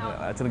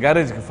చిన్న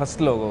గ్యారేజ్కి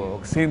ఫస్ట్లో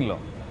ఒక సీన్లో.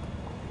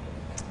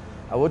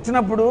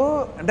 వచ్చినప్పుడు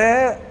అంటే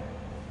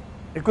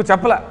ఎక్కువ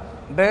చెప్పలా,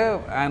 అంటే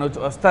ఆయన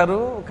వస్తారు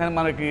కానీ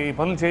మనకి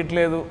పనులు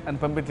చేయట్లేదు అని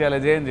పంపించేయాలి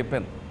అజయ్ అని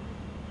చెప్పాను.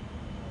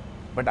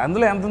 బట్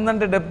అందులో ఎంత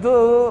ఉందంటే డెప్త్,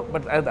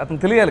 బట్ అతను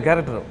తెలియాలి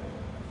క్యారెక్టర్.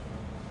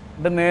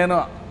 అంటే నేను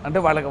అంటే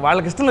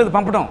వాళ్ళకి ఇష్టం లేదు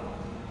పంపడం,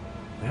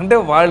 అంటే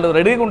వాళ్ళు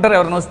రెడీగా ఉంటారు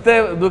ఎవరైనా వస్తే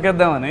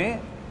దూకేద్దామని.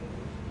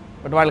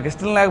 బట్ వాళ్ళకి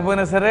ఇష్టం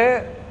లేకపోయినా సరే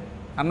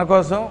అన్న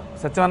కోసం,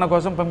 సత్యం అన్న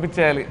కోసం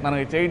పంపించేయాలి, మనం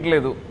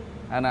చేయట్లేదు,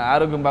 ఆయన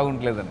ఆరోగ్యం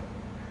బాగుంటలేదని.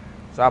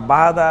 సో ఆ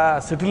బాధ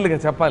సెటిల్డ్గా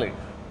చెప్పాలి,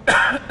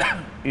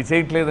 ఇది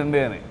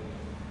చేయట్లేదండి అని.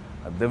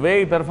 ద వే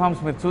ఈ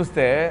పెర్ఫార్మెన్స్ మీరు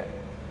చూస్తే,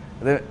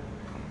 అదే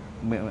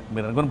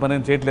మీరు అనుకున్న పని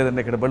ఏం చేయట్లేదండి,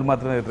 ఇక్కడ బళ్ళు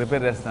మాత్రమే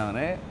రిపేర్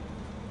చేస్తామని.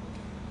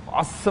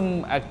 ఆసమ్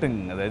యాక్టింగ్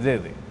అది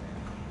అజయ్ది.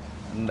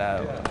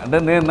 అంటే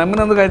నేను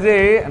నమ్మినందుకు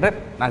అజయ్, అంటే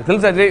నాకు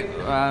తెలుసు అజయ్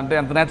అంటే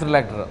ఎంత న్యాచురల్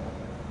యాక్టర్,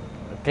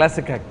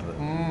 క్లాసిక్ యాక్టర్.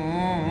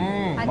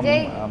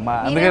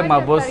 అందుకే మా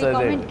బోస్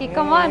అజయ్.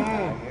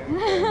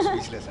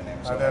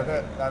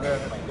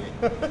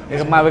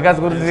 ఇక మా వికాస్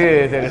గురించి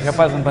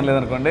చెప్పాల్సిన పని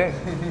లేదనుకోండి.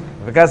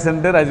 వికాస్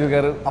అంటే రాజీవ్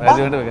గారు,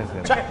 రాజీవ్ అంటే వికాస్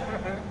గారు.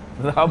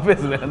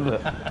 ఆబ్వియస్లీ అందులో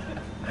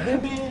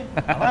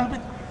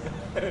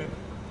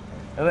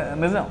అదే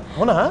నిజం.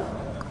 అవునా?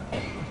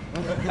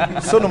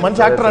 సో నువ్వు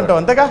మంచి యాక్టర్ అంటావు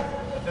అంతేగా?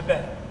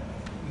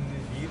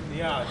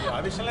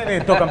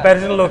 ఎంతో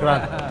కంపారిజన్లోకి రా.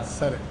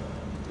 సరే,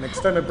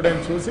 నెక్స్ట్ టైం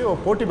ఎప్పుడైనా చూసి ఓ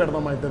పోటీ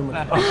పెడదాం మా ఇద్దరు.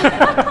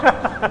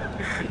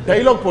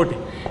 డైలాగ్ పోటీ.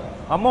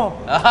 అమ్మో,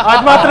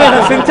 అది మాత్రం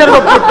సిన్సియర్గా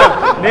ఒప్పుకుంటాను.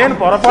 నేను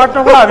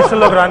పొరపాటున కూడా ఆ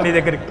విషయంలోకి రాను నీ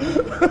దగ్గరికి.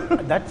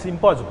 That's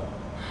impossible.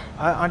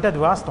 అంటే అది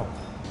వాస్తవం.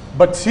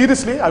 But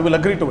seriously I will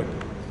agree to it.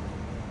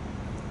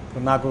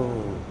 నాకు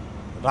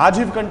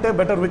రాజీవ్ కంటే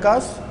బెటర్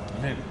వికాస్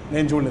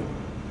నేను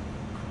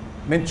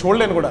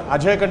చూడలేను కూడా.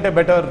 అజయ్ కంటే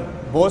బెటర్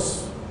బోస్,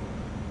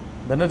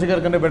 బెనర్జీ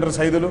గారి కంటే బెటర్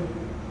సైదులు,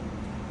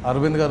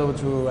 అరవింద్ గారు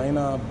అవ్వచ్చు,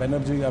 అయినా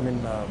బెనర్జీ, ఐ మీన్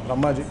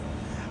బ్రహ్మాజీ.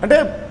 అంటే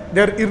దే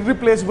ఆర్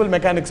ఇర్రిప్లేసిబుల్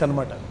మెకానిక్స్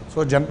అనమాట. సో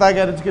జనతా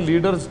గ్యారేజ్కి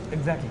లీడర్స్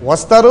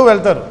వస్తారు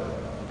వెళ్తారు.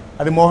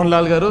 అది మోహన్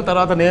లాల్ గారు,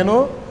 తర్వాత నేను,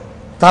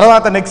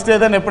 తర్వాత నెక్స్ట్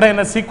ఏదైనా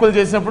ఎప్పుడైనా సీక్వెల్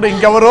చేసినప్పుడు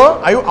ఇంకెవరో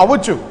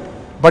అవ్వచ్చు.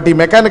 బట్ ఈ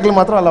మెకానిక్లు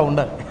మాత్రం అలా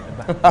ఉండాలి.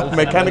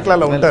 మెకానిక్లు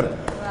అలా ఉంటారు.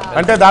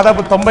 అంటే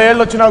దాదాపు 90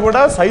 ఏళ్ళు వచ్చినా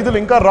కూడా సైదులు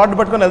ఇంకా రాడ్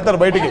పట్టుకొని వెళ్తారు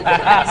బయటికి.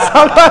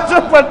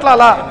 సమాజం పట్ల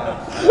అలా.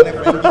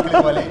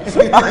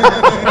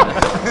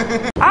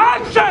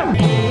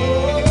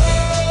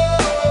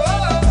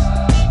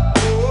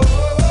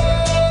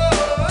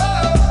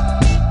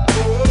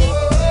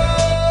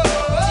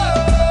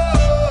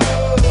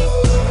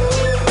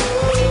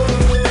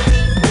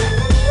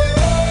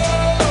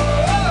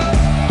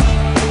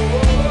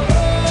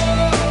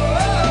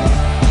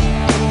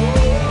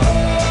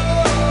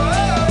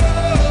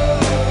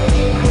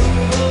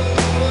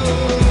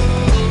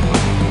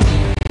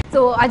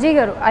 అజయ్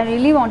గారు, I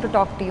really want to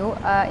talk to you.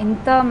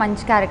 ఇంత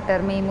మంచి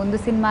క్యారెక్టర్ మీ ముందు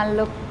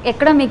సినిమాల్లో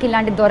ఎక్కడ మీకు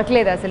ఇలాంటి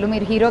దొరకలేదు అసలు,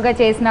 మీరు హీరోగా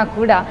చేసినా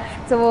కూడా.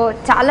 సో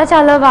చాలా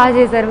చాలా బాగా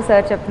చేశారు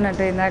సార్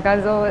చెప్పినట్టు ఇందాక.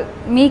 సో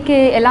మీకు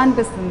ఎలా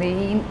అనిపిస్తుంది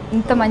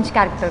ఇంత మంచి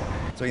క్యారెక్టర్?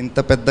 సో ఇంత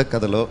పెద్ద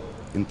కథలో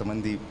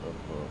ఇంతమంది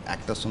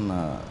యాక్టర్స్ ఉన్న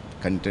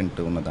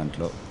కంటెంట్ ఉన్న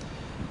దాంట్లో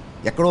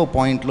ఎక్కడో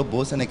పాయింట్లో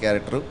బోస్ అనే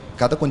క్యారెక్టర్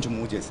కథ కొంచెం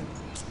మూవ్ చేసింది.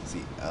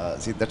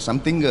 That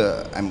something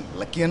I'm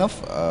lucky enough.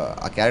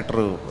 ఆ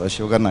క్యారెక్టర్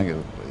శివ గారు నాకు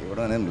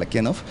ఇవ్వడం అనేది లక్కీ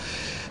ఎనఫ్.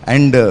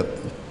 అండ్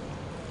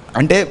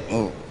అంటే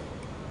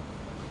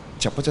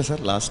చెప్పచ్చా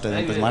సార్ లాస్ట్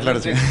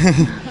మాట్లాడచ్చు?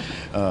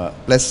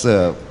 ప్లస్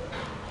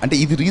అంటే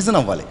ఇది రీజన్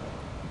అవ్వాలి.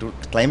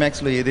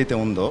 క్లైమాక్స్లో ఏదైతే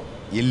ఉందో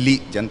వెళ్ళి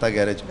జనతా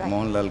గ్యారేజ్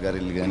మోహన్ లాల్ గారు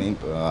వెళ్ళి కానీ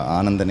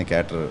ఆనంద్ అనే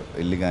క్యారెక్టర్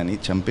వెళ్ళి కానీ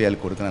చంపేయాలి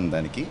కొడుకునే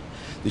దానికి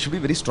this should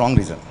be very strong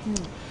reason.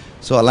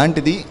 So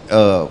అలాంటిది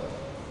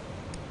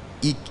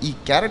ఈ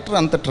క్యారెక్టర్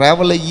అంత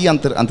ట్రావెల్ అయ్యి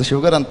అంత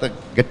శివగారు అంత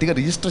గట్టిగా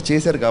రిజిస్టర్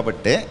చేశారు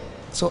కాబట్టే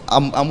సో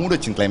ఆ మూడు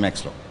వచ్చింది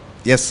క్లైమాక్స్లో.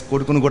 ఎస్,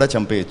 కొడుకును కూడా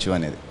చంపేయచ్చు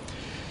అనేది.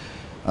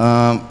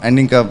 అండ్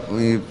ఇంకా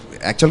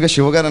యాక్చువల్గా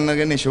శివగారు అన్నారు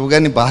కానీ నేను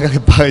శివగారిని బాగా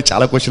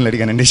చాలా క్వశ్చన్లు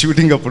అడిగానండి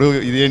షూటింగ్ అప్పుడు.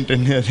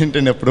 ఇదేంటండి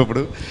అదేంటండి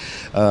అప్పుడప్పుడు.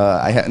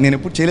 నేను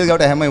ఎప్పుడు చేయలేదు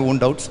కాబట్టి I have my own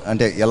doubts.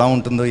 అంటే ఎలా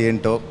ఉంటుందో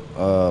ఏంటో.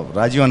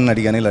 రాజీవ్ అన్న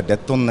అడిగాను, ఇలా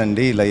డెత్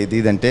ఉందండి, ఇలా ఇది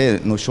ఇదంటే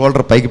నువ్వు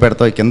షోల్డర్ పైకి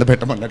పెడతావు, కింద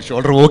పెట్టమన్నాడు.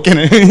 షోల్డర్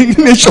ఓకేనే,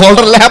 నేను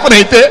షోల్డర్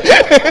లేపనైతే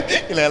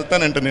ఇలా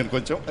వెళ్తానంట నేను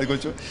కొంచెం అది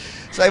కొంచెం.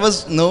 So I was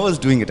nervous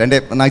doing it. అంటే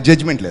నాకు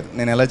జడ్జ్మెంట్ లేదు,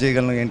 నేను ఎలా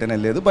చేయగలను ఏంటనే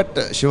లేదు. బట్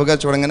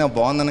శివగారు చూడంగానే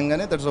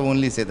బాగుందనగానే that's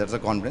only say that's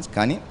a confidence.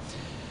 కానీ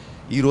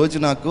ఈరోజు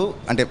నాకు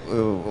అంటే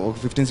ఒక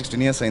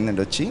 15-16 ఇయర్స్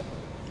అయిందండి వచ్చి.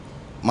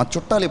 మా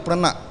చుట్టాలు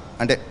ఎప్పుడన్నా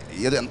అంటే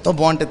ఏదో ఎంతో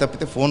బాగుంటే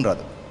తప్పితే ఫోన్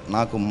రాదు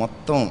నాకు.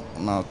 మొత్తం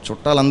నా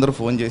చుట్టాలందరూ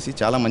ఫోన్ చేసి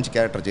చాలా మంచి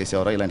క్యారెక్టర్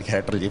చేసేవారో, ఇలాంటి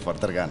క్యారెక్టర్ చేసి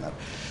ఫర్దర్గా అన్నారు.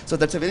 So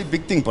that's a very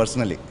big thing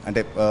personally.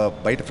 అంటే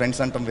బయట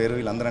ఫ్రెండ్స్ అంటాం వేరు,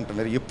 వీళ్ళందరూ అంటాం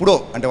వేరు. ఎప్పుడో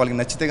అంటే వాళ్ళకి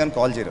నచ్చితే కానీ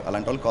కాల్ చేయరు.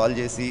 అలాంటి వాళ్ళు కాల్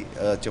చేసి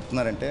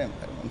చెప్తున్నారంటే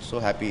I'm so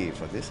happy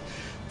for this.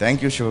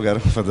 Thank you Shiva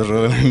గారు for the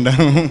role. And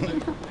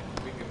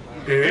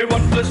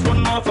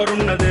 +1 offer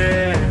ఉన్నదే,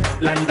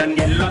 లండన్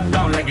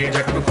ఎల్లొద్దాం లగేజ్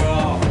అట్టుకో.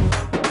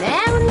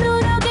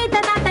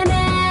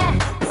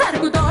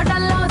 సరుకు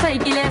తోటల్లో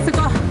సైకిల్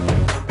వేసుకో.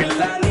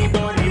 పిల్లని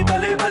బోడి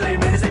భలే భలే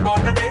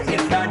మెరిసిపోతదే,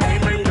 ఇంత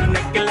డైమండ్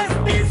నెక్లెస్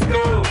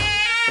తీసుకో.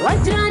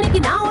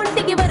 వజ్రానికి నా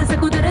ఒంటికి వరుస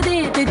కుదరదే,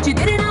 తెచ్చి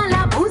తిరణాల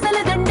పూసల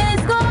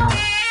దండేసుకో.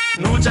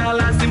 నువ్వు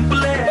చాలా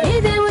సింపులే,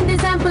 ఇదే ఉంది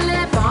శాంపులే,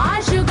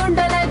 పాష్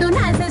కొండలేదు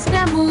నా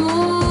సిస్టము.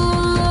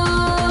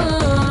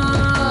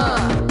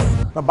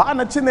 నాకు బాగా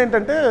నచ్చింది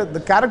ఏంటంటే the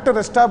character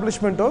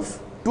establishment of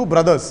 2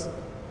 brothers.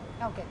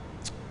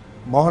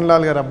 Mohan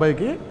Lal గారి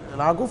అబ్బాయికి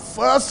నాకు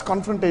ఫస్ట్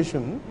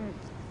కాన్ఫ్రంటేషన్.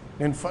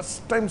 నేను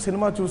ఫస్ట్ టైం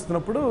సినిమా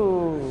చూస్తున్నప్పుడు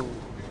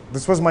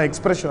దిస్ వాజ్ మై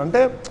ఎక్స్ప్రెషన్.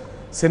 అంటే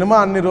సినిమా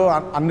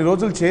అన్ని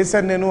రోజులు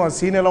చేశాను నేను. ఆ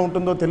సీన్ ఎలా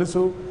ఉంటుందో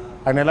తెలుసు,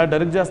 ఆయన ఎలా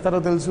డైరెక్ట్ చేస్తారో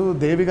తెలుసు,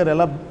 దేవి గారు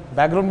ఎలా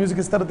బ్యాక్గ్రౌండ్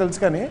మ్యూజిక్ ఇస్తారో తెలుసు.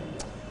 కానీ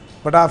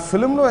బట్ ఆ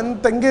ఫిల్మ్లో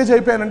ఎంత ఎంగేజ్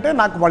అయిపోయానంటే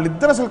నాకు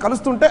వాళ్ళిద్దరు అసలు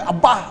కలుస్తుంటే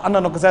అబ్బా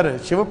అన్నాను. ఒకసారి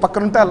శివ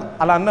పక్కనుంటే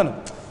అలా అన్నాను.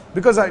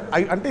 బికాజ్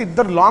అంటే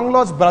ఇద్దరు లాంగ్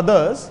లాస్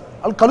బ్రదర్స్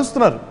వాళ్ళు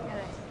కలుస్తున్నారు.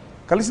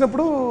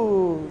 కలిసినప్పుడు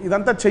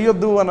ఇదంతా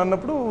చెయ్యొద్దు అని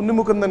అన్నప్పుడు ఉన్ని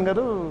ముకుందన్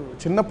గారు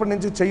చిన్నప్పటి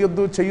నుంచి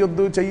చెయ్యొద్దు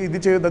ఇది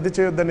చేయొద్దు అది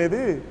చేయొద్దు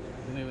అనేది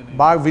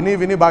బాగా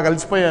విని బాగా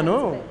అలసిపోయాను,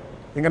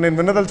 ఇంకా నేను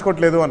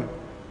విన్నదలుచుకోవట్లేదు అని.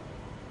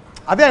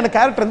 అదే ఆయన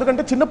క్యారెక్టర్.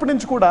 ఎందుకంటే చిన్నప్పటి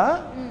నుంచి కూడా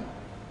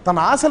తన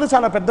ఆశలు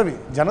చాలా పెద్దవి.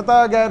 జనతా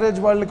గ్యారేజ్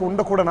వాళ్ళకి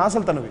ఉండకూడని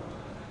ఆశలు తనవి.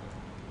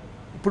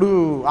 ఇప్పుడు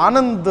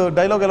ఆనంద్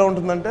డైలాగ్ ఎలా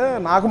ఉంటుందంటే,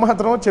 నాకు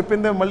మాత్రం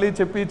చెప్పిందే మళ్ళీ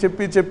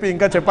చెప్పి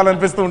ఇంకా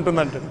చెప్పాలనిపిస్తూ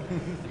ఉంటుందంటే.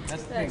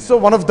 So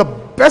one of the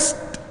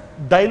best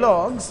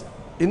dialogues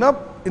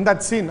in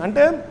that scene.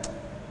 అంటే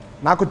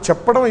నాకు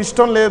చెప్పడం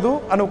ఇష్టం లేదు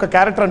అని ఒక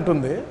క్యారెక్టర్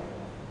అంటుంది,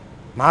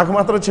 నాకు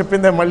మాత్రం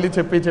చెప్పిందే మళ్ళీ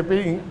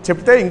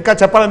చెప్తే ఇంకా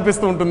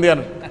చెప్పాలనిపిస్తూ ఉంటుంది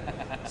అని.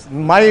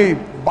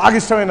 బాగా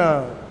ఇష్టమైన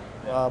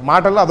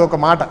మాటల్లో అదొక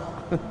మాట.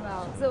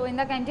 సో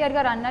ఇందాక ఎన్టీఆర్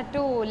గారు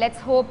అన్నట్టు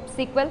లెట్స్ హోప్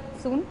సీక్వెల్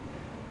సూన్,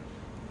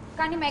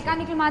 కానీ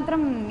మెకానికల్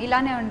మాత్రం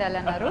ఇలానే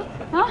ఉండాలన్నారు.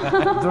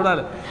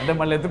 చూడాలి అంటే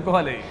మళ్ళీ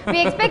ఎత్తుకోవాలి. We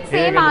expect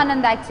same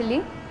Anand actually.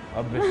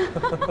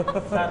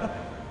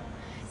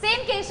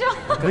 Same Keshav.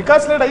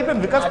 Vikas late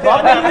అయిపోయింది.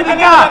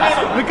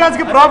 వికాస్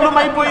కి ప్రాబ్లం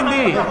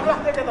అయిపోయింది.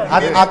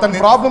 అతని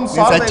ప్రాబ్లం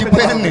సాల్వ్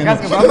అయిపోయింది.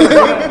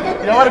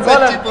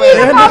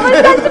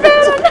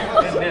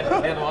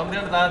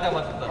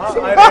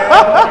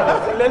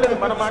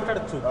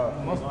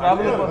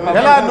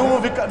 ఎలా నువ్వు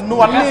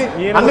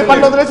అన్ని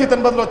పనులు వదిలేసి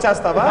ఇతని బదులు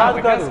వచ్చేస్తావా?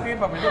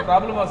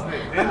 ప్రాబ్లం వస్తుంది.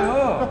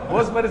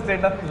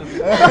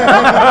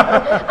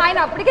 ఆయన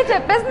అప్పటికే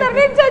చెప్పేస్తున్నారు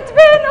నేను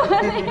చచ్చిపోయాను.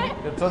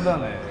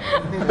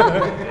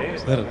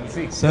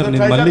 సార్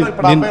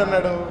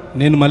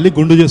నేను మళ్ళీ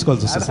గుండు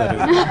చేసుకోవాల్సి వస్తుంది sir.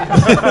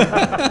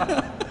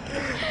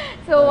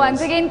 So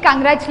once again,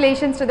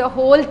 congratulations to the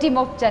whole team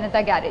of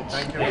Janatha Garage.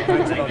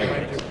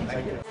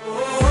 Thank you.